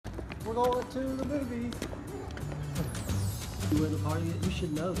We're going to the movies. You were the party. You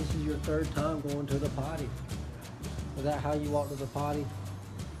should know this is your third time going to the potty. Is that how you walk to the potty?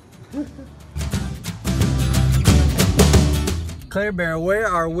 Claire Bear, where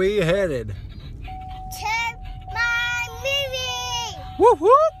are we headed? To my movie! Whoop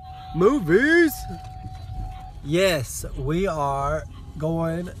whoop! Movies! Yes, we are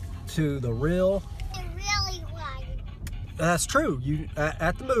going to the real. Really wide. That's true. You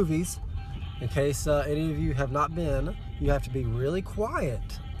at the movies. In case any of you have not been, you have to be really quiet,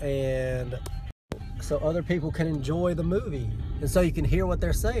 and so other people can enjoy the movie, and so you can hear what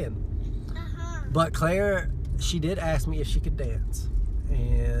they're saying. But Claire, she did ask me if she could dance,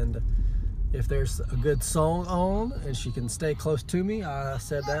 and if there's a good song on and she can stay close to me, I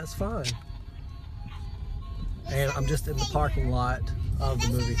said that's fine. And I'm just in the parking lot of the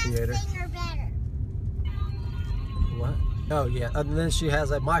movie theater. What? Oh yeah, and then she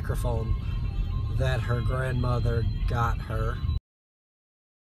has a microphone that her grandmother got her.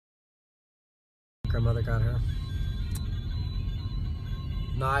 Grandmother got her.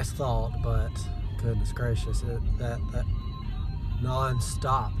 Nice thought, but goodness gracious, that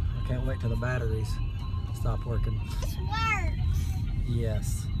non-stop. I can't wait till the batteries stop working. This works.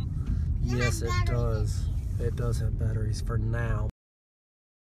 Yes. Yes, it does. It does have batteries for now.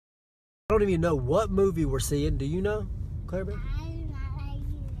 I don't even know what movie we're seeing. Do you know, Claire Bear? I do not like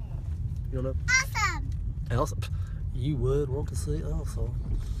you. You don't know? Awesome. Elsa? You would want to see Elsa.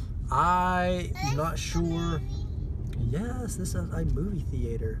 I'm not sure. Yes, this is a movie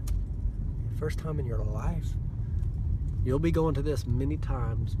theater. First time in your life. You'll be going to this many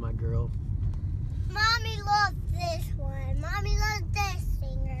times, my girl. Mommy loves this one. Mommy loves this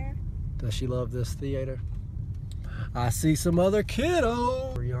singer. Does she love this theater? I see some other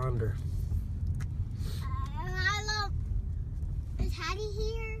kiddo over yonder. I love. Is Hattie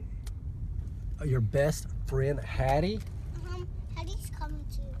here? Your best friend, Hattie? Hattie's coming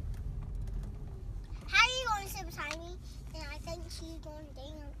too. Hattie's going to sit beside me, and I think she's going to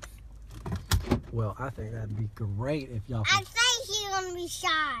dance. Well, I think that'd be great if y'all I could. think she's going to be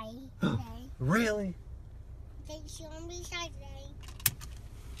shy today. Really? I think she's going to be shy today.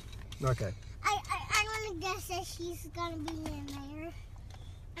 Okay. I'm going to guess that she's going to be in there.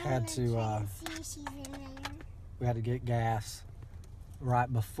 Had to, see if she's in there. We had to get gas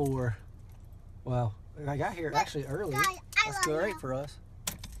right before. Well, I got here actually early. Guys, That's great for us.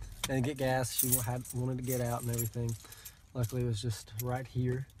 And get gas. She wanted to get out and everything. Luckily, it was just right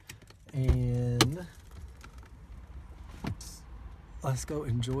here. And let's go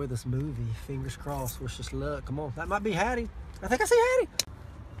enjoy this movie. Fingers crossed. Wish us luck. Come on. That might be Hattie. I think I see Hattie.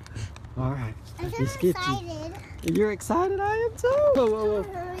 All right. I'm Let's get excited. You're excited? I am too. Whoa, whoa, whoa.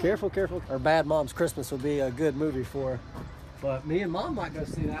 Careful, careful. Our Bad Mom's Christmas would be a good movie for her. But me and Mom might go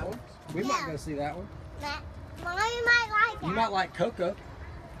see that one. We might go see that one. Mommy might like that. You might like Coco.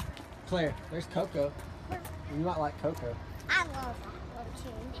 Claire, there's Coco. You might like Coco. I love that one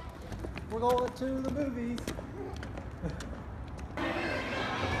too. We're going to the movies.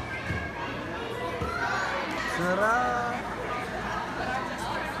 Ta-da!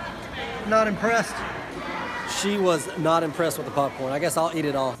 Not impressed. She was not impressed with the popcorn. I guess I'll eat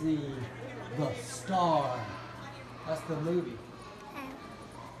it all. See the Star. That's the movie.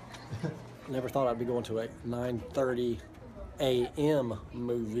 Never thought I'd be going to a 9:30 a.m.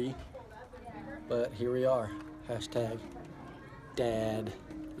 movie, but here we are. Hashtag dad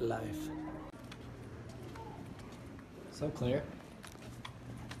life. So Claire,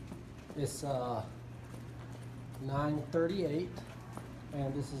 it's 9:38,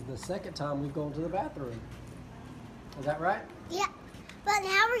 and this is the second time we've gone to the bathroom. Is that right? Yeah, but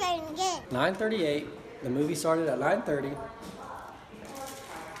now we're going again. 9:38. The movie started at 9:30.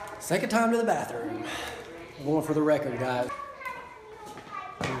 Second time to the bathroom. I'm going for the record, guys.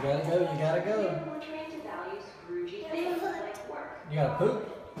 You gotta go, you gotta go. You gotta poop?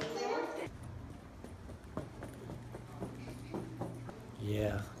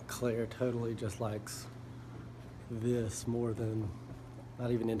 Yeah, Claire totally just likes this more than,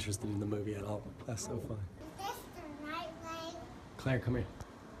 not even interested in the movie at all. That's so fun. Is this the right way? Claire, come here.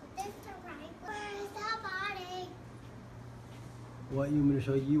 Is this the right way? Where's the body? What, you want me to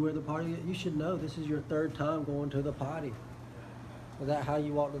show you where the potty is? You should know this is your third time going to the potty. Is that how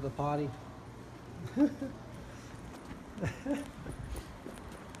you walk to the potty? I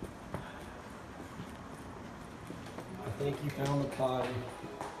think you found the potty.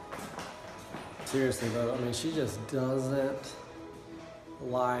 Seriously though, I mean, she just doesn't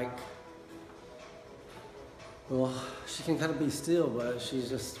like, well, she can kind of be still, but she's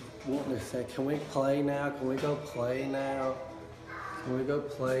just wanting to say, can we play now? Can we go play now? Can we go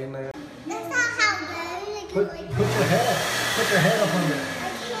play now? That's not how it goes. Put your head up under it. I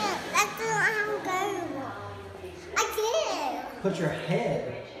can't. That's not how it goes. I can't.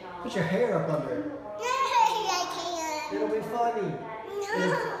 Put your hair up under it. No, I can't. It'll be funny. No.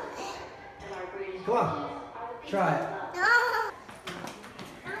 Come on, try it. No.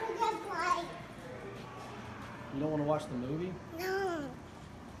 I'm just like, You don't want to watch the movie? no.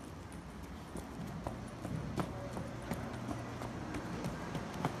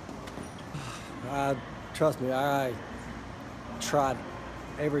 Trust me, I tried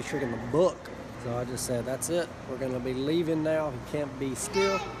every trick in the book. So I just said, that's it. We're going to be leaving now. You can't be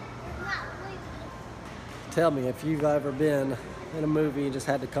still. Tell me if you've ever been in a movie and just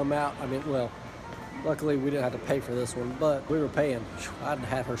had to come out. I mean, well, luckily we didn't have to pay for this one, but we were paying. I'd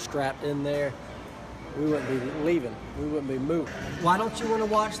have her strapped in there. We wouldn't be leaving. We wouldn't be moving. Why don't you want to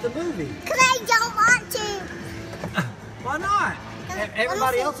watch the movie? Because I don't want to. Why not?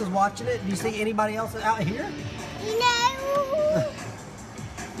 Everybody else is watching it. Do you see anybody else out here? No.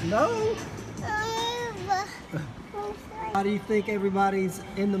 No. How do you think everybody's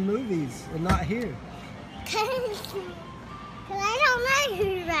in the movies and not here? Because I don't like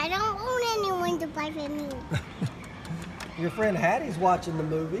her. I don't want anyone to play with me. Your friend Hattie's watching the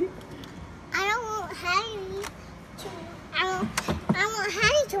movie. I don't want Hattie to. I want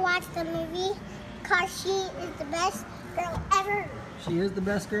Hattie to watch the movie because she is the best girl ever. She is the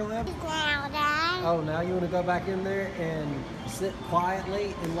best girl ever. Now, Dad. Oh, now you want to go back in there and sit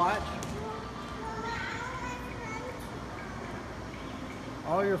quietly and watch?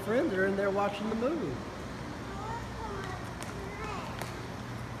 All your friends are in there watching the movie.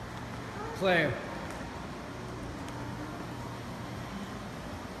 Claire.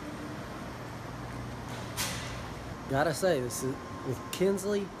 Gotta say, this is with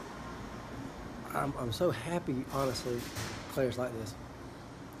Kinsley. I'm so happy, honestly. Claire's like this,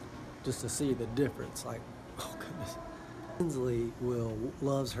 just to see the difference. Like, oh goodness, Kinsley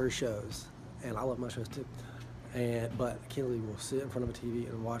loves her shows, and I love my shows too. But Kinsley will sit in front of a TV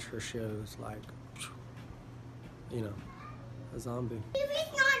and watch her shows like, you know, a zombie.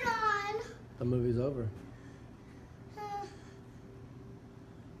 TV's not on. The movie's over.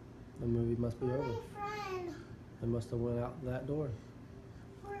 The movie must be over. My friend. They must have went out that door.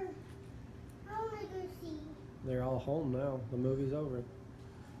 I want to go see. They're all home now. The movie's over.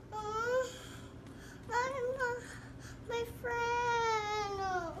 My friend.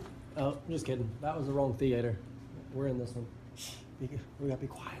 Oh, just kidding. That was the wrong theater. We're in this one. We gotta be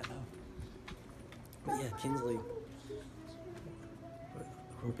quiet though. But yeah, Kinsley.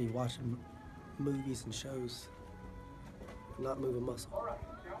 We'll be watching movies and shows. Not move a muscle.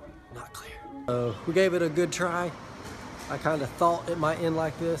 Not clear. So we gave it a good try. I kind of thought it might end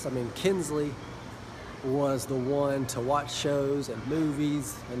like this. I mean, Kinsley was the one to watch shows and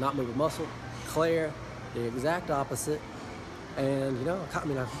movies and not move a muscle. Claire, the exact opposite. And you know, I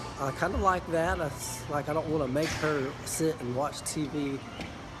mean, I kind of like that. I don't want to make her sit and watch TV.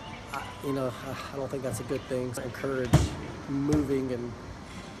 I don't think that's a good thing. I encourage moving and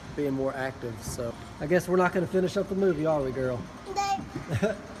being more active. So I guess we're not going to finish up the movie, are we, girl?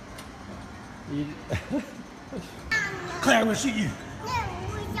 No. Claire, I'm gonna shoot you. No,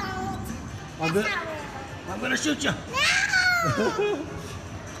 we don't. I'm gonna shoot you. No!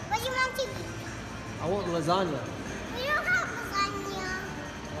 What do you want to eat? I want lasagna. We don't have lasagna.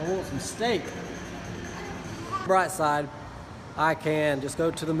 I want some steak. Bright side, I can just go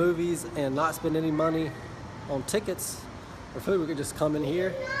to the movies and not spend any money on tickets or food. We could just come in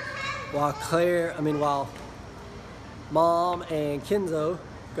here while while Mom and Kenzo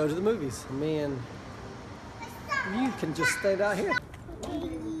go to the movies. Me and you can just stand out here.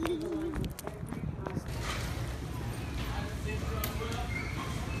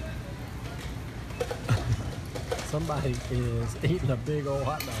 Somebody is eating a big old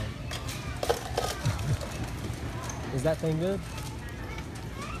hot dog. Is that thing good?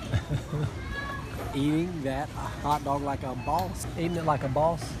 Eating that hot dog like a boss. Eating it like a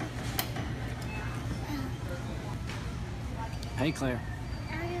boss. Hey, Claire.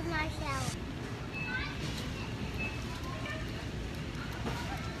 I'll do myself.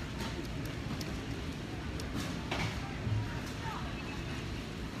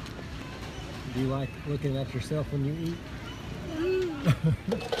 Do you like looking at yourself when you eat?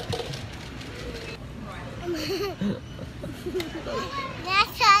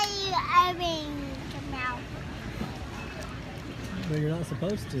 That's how you open your mouth. But you're not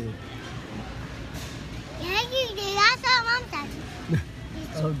supposed to. Yeah, you do. That's how Mom does.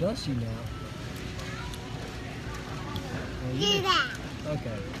 Oh, does she now? Well, Do that.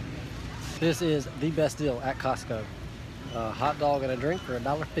 Okay. This is the best deal at Costco. A hot dog and a drink for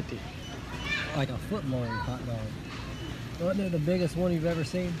 $1.50. like a foot long hot dog. Wasn't it the biggest one you've ever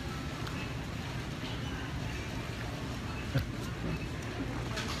seen?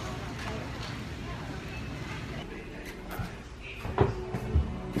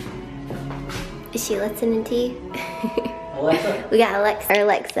 Is she listening to you? Alexa? We got Alexa. Or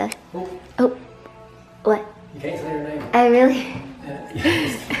Alexa. Oh. What? You can't say her name. I really...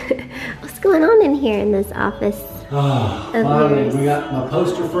 What's going on in here in this office? Finally, we got my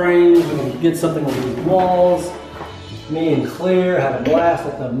poster frames. We're going to get something on these walls. Me and Claire had a blast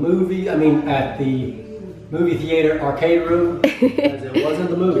at the movie. At the movie theater arcade room. As it wasn't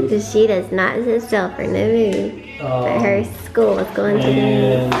the movies. She does not sit still for no movie. But her school was going to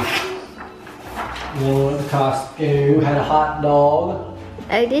and then went to Costco, had a hot dog.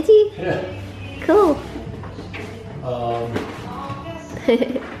 Oh, did you? Yeah. Cool.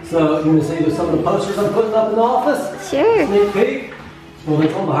 So you want to see some of the posters I'm putting up in the office? Sure. Sneak peek. Well, they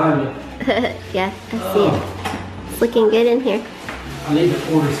come behind me. Yeah, I see it. It's looking good in here. I need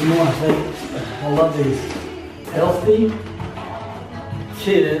to order some more, I think. I love these. Healthy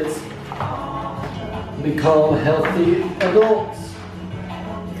kids become healthy adults.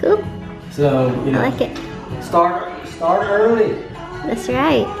 Cool. So, you know, I like it. Start early. That's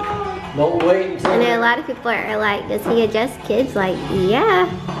right. Don't wait until... I know a lot of people are like, does he adjust kids? Like, yeah.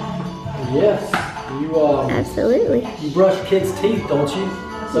 Yes. Absolutely. You brush kids' teeth, don't you?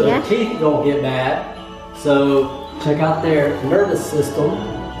 So Yeah. their teeth don't get bad. So check out their nervous system.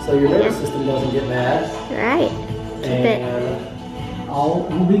 So your nervous system doesn't get bad. Right. And all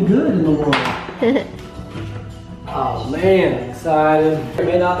will be good in the world. Oh man, excited. You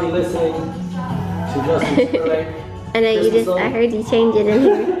may not be listening to Justin's great. I know you just, I heard you change it in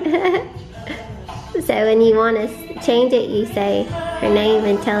here. So when you want to change it, you say her name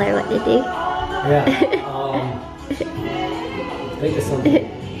and tell her what to do. Yeah. Think of something.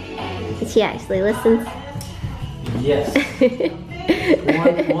 She actually listens. Yes.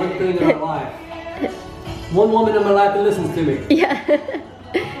 one thing in our life. One woman in my life that listens to me. Yeah.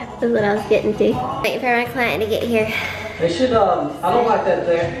 That's what I was getting to. Waiting for my client to get here. They should, I don't like that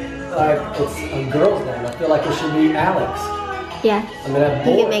it's a girl's name. I feel like it should be Alex. Yeah. That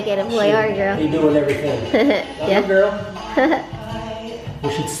boy you can make it a boy or a girl. Be doing everything. Yeah. A girl. We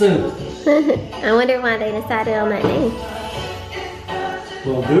should sue. I wonder why they decided on that name.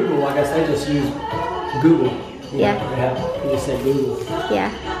 Well, Google, I guess they just use Google. Yeah. You just say Google. Yeah.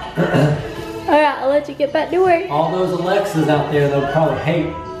 Alright, I'll let you get back to work. All those Alexas out there, they'll probably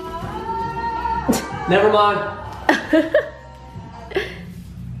hate. Never mind.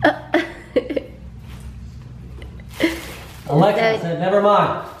 Alexa said, never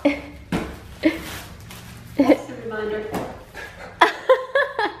mind. That's the reminder.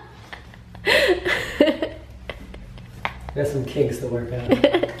 There's some kinks to work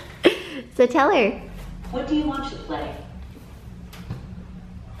out. So tell her. What do you want to play?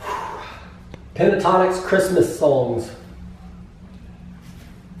 Pentatonic's Christmas songs.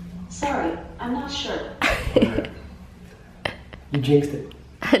 Sorry, I'm not sure. You jinxed it.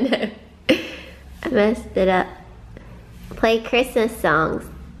 I know. I messed it up. Play Christmas songs.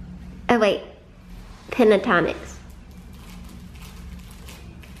 Oh wait. Pentatonics.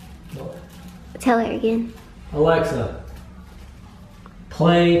 Tell her again. Alexa,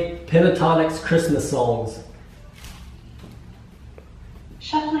 play Pentatonic's Christmas songs.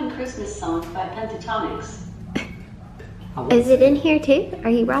 Shuffling Christmas songs by Pentatonics. Is it in here too? Or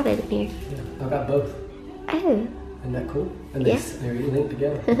you brought it in here? Yeah, I got both. Oh. Isn't that cool? And Yeah. they're linked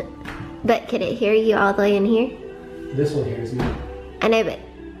together. But could it hear you all the way in here? This one here is me. I know, but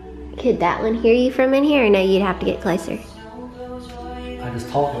could that one hear you from in here? Or no, you'd have to get closer. I just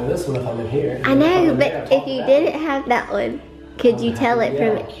talk with this one if I'm in here. I know, but if you didn't have that one, could you tell it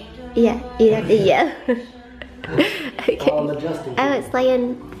from it? Yeah, you'd have to yell. Okay. I'm adjusting. Oh, it's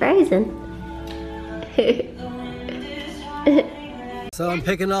laying frozen. So I'm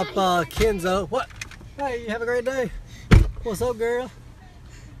picking up Kenzo. What? Hey, you have a great day. What's up, girl?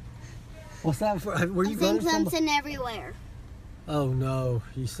 What's that for? Were you I'm going seeing Clemson everywhere. Oh no,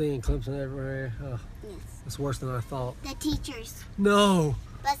 you seeing Clemson everywhere? Oh, Yes. it's worse than I thought. The teachers. No.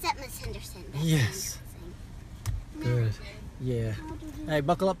 But it's at Miss Henderson. That's Yes. Henderson. Good. Yeah. Hey,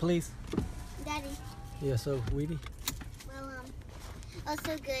 buckle up, please. Daddy. Yeah, so Weedy. Well,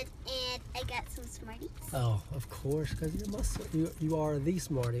 also good, and I got some Smarties. Oh, of course, because you are the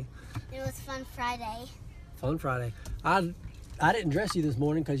smarty. It was Fun Friday. Fun Friday. I didn't dress you this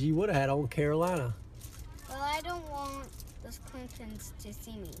morning because you would have had on Carolina. Well, I don't want those Clintons to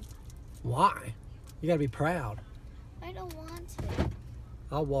see me. Why? You gotta be proud. I don't want to.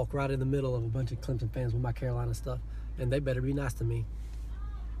 I'll walk right in the middle of a bunch of Clemson fans with my Carolina stuff, and they better be nice to me.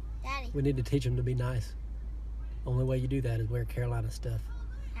 Daddy. Daddy. We need to teach them to be nice. Only way you do that is wear Carolina stuff.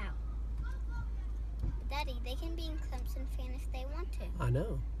 How? Daddy, they can be in Clemson fan if they want to. I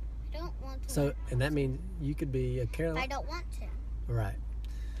know. I don't want to. So, and that means you could be a Carolina. I don't want to. Right.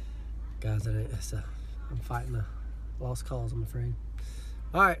 Guys, I'm fighting a lost cause, I'm afraid.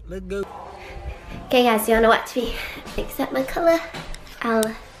 All right, let's go. Okay guys, you wanna watch me fix up my color?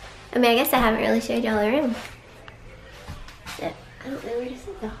 I guess I haven't really showed y'all the room. I don't know where to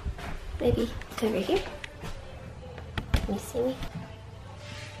sit though. Maybe over here. Can you see me?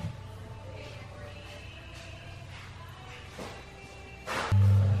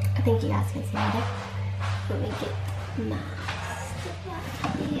 I think you guys can see me there. Let me get my stuff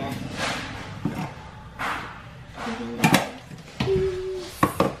out here.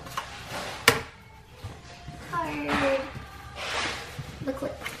 Hard. Look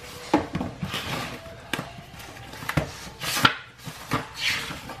what.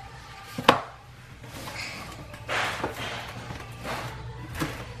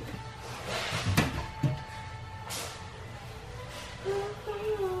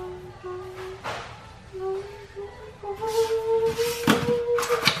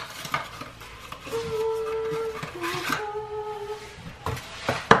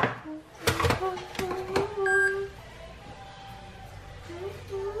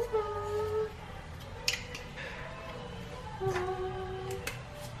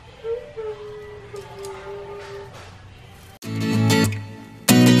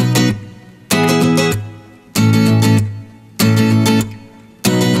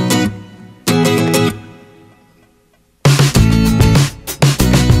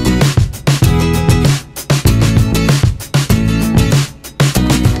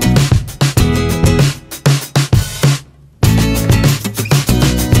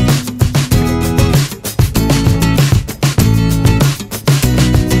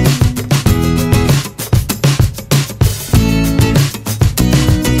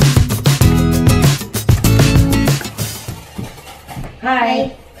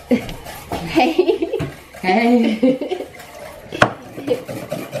 Hi. Hey. Hey.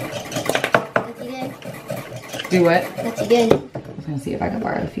 What you doing? Do what? What you doing? I was gonna see if I could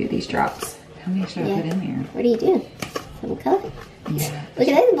borrow a few of these drops. How many should I put in there? What are you doing? Some color? Yeah. Look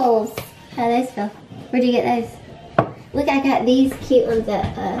at those bowls. How do those feel? Where'd you get those? Look, I got these cute ones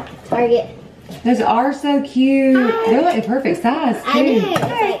at Target. Those are so cute. They're like the perfect size too. I know. It's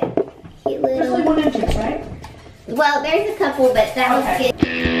like cute little. There's only 1 inch, right? Well, there's a couple, but that was good.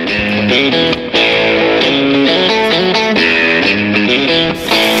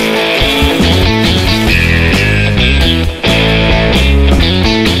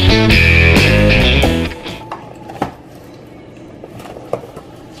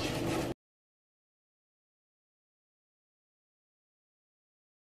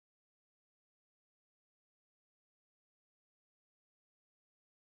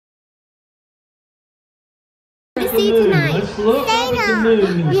 To see tonight. Let's look up at the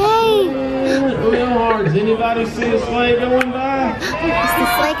moon. Yay! Real hard. Does anybody see a sleigh going by? Is the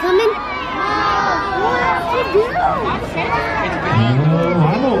sleigh coming? No,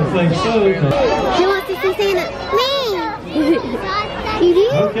 I don't think so. Who wants to see Santa? Me! You do?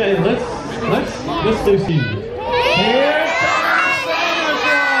 Okay, let's do see. Here comes Santa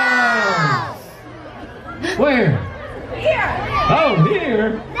Claus. Where? Here. Oh,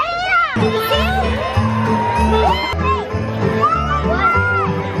 here.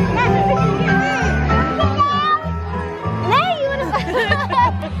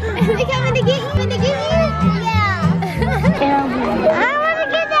 Are they coming to get you? Coming to get you? Yeah. I want to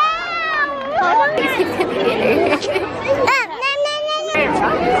get down.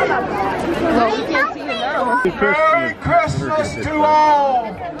 Merry Christmas to all,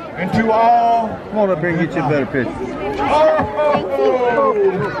 and to all. Come on up here and get you a better picture. Oh,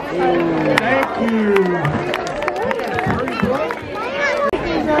 thank you.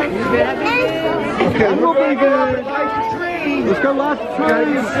 Okay, we'll be good. Let's go light the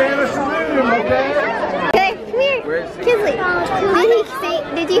tree and Santa salute him, okay? Okay, come here. Kinsley,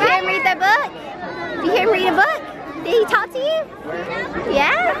 did you hear him read the book? Did you hear him read a book? Did he talk to you?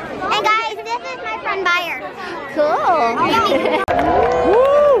 Yeah? Hey guys, this is my friend Bayer. Cool.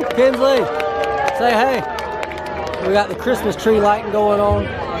 Woo! Kinsley, say hey. We got the Christmas tree lighting going on.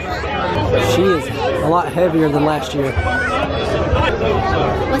 She is a lot heavier than last year.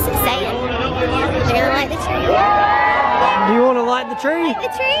 What's it saying? They're gonna light the tree? Do you want to light the tree? Light the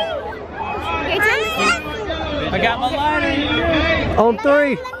tree? Your turn. I got my lighter here. On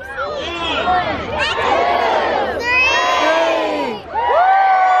 3.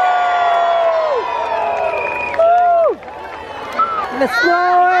 It's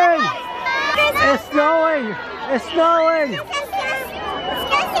snowing! It's snowing! It's snowing!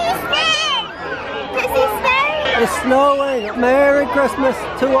 It's snowing! Merry Christmas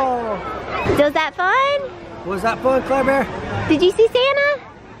to all! Was that fun? Was that fun, Claire Bear? Did you see Santa?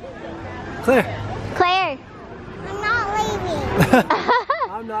 Claire. Claire. I'm not leaving.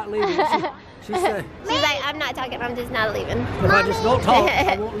 I'm not leaving. She said. She's like, I'm not talking, I'm just not leaving. If I just don't talk,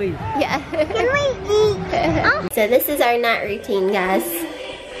 I won't leave. Yeah. Can we eat? So this is our night routine, guys.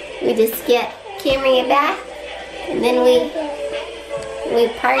 We just get Camry a bath, and then we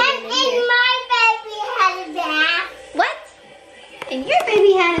party in here. And my baby had a bath. What? And your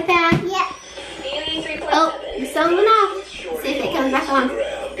baby had a bath? Yeah. Oh, the song went off. Let's see if it comes back on.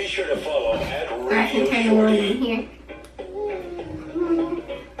 Be sure to follow at Or I can turn the one in here.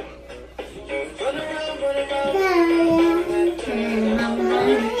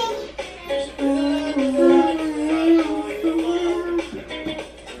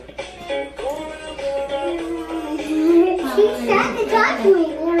 She tried to talk to me.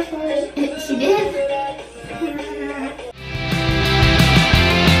 She did?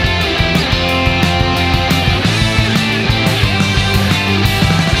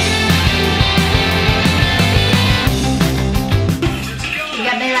 You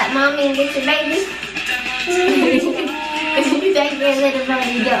gotta be like mommy and get your baby. Take your little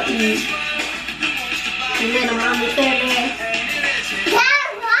baby, don't you? Your little mommy Care Bear. Yeah,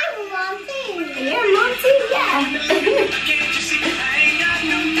 I'm a mom too. You're a mom too? Yeah.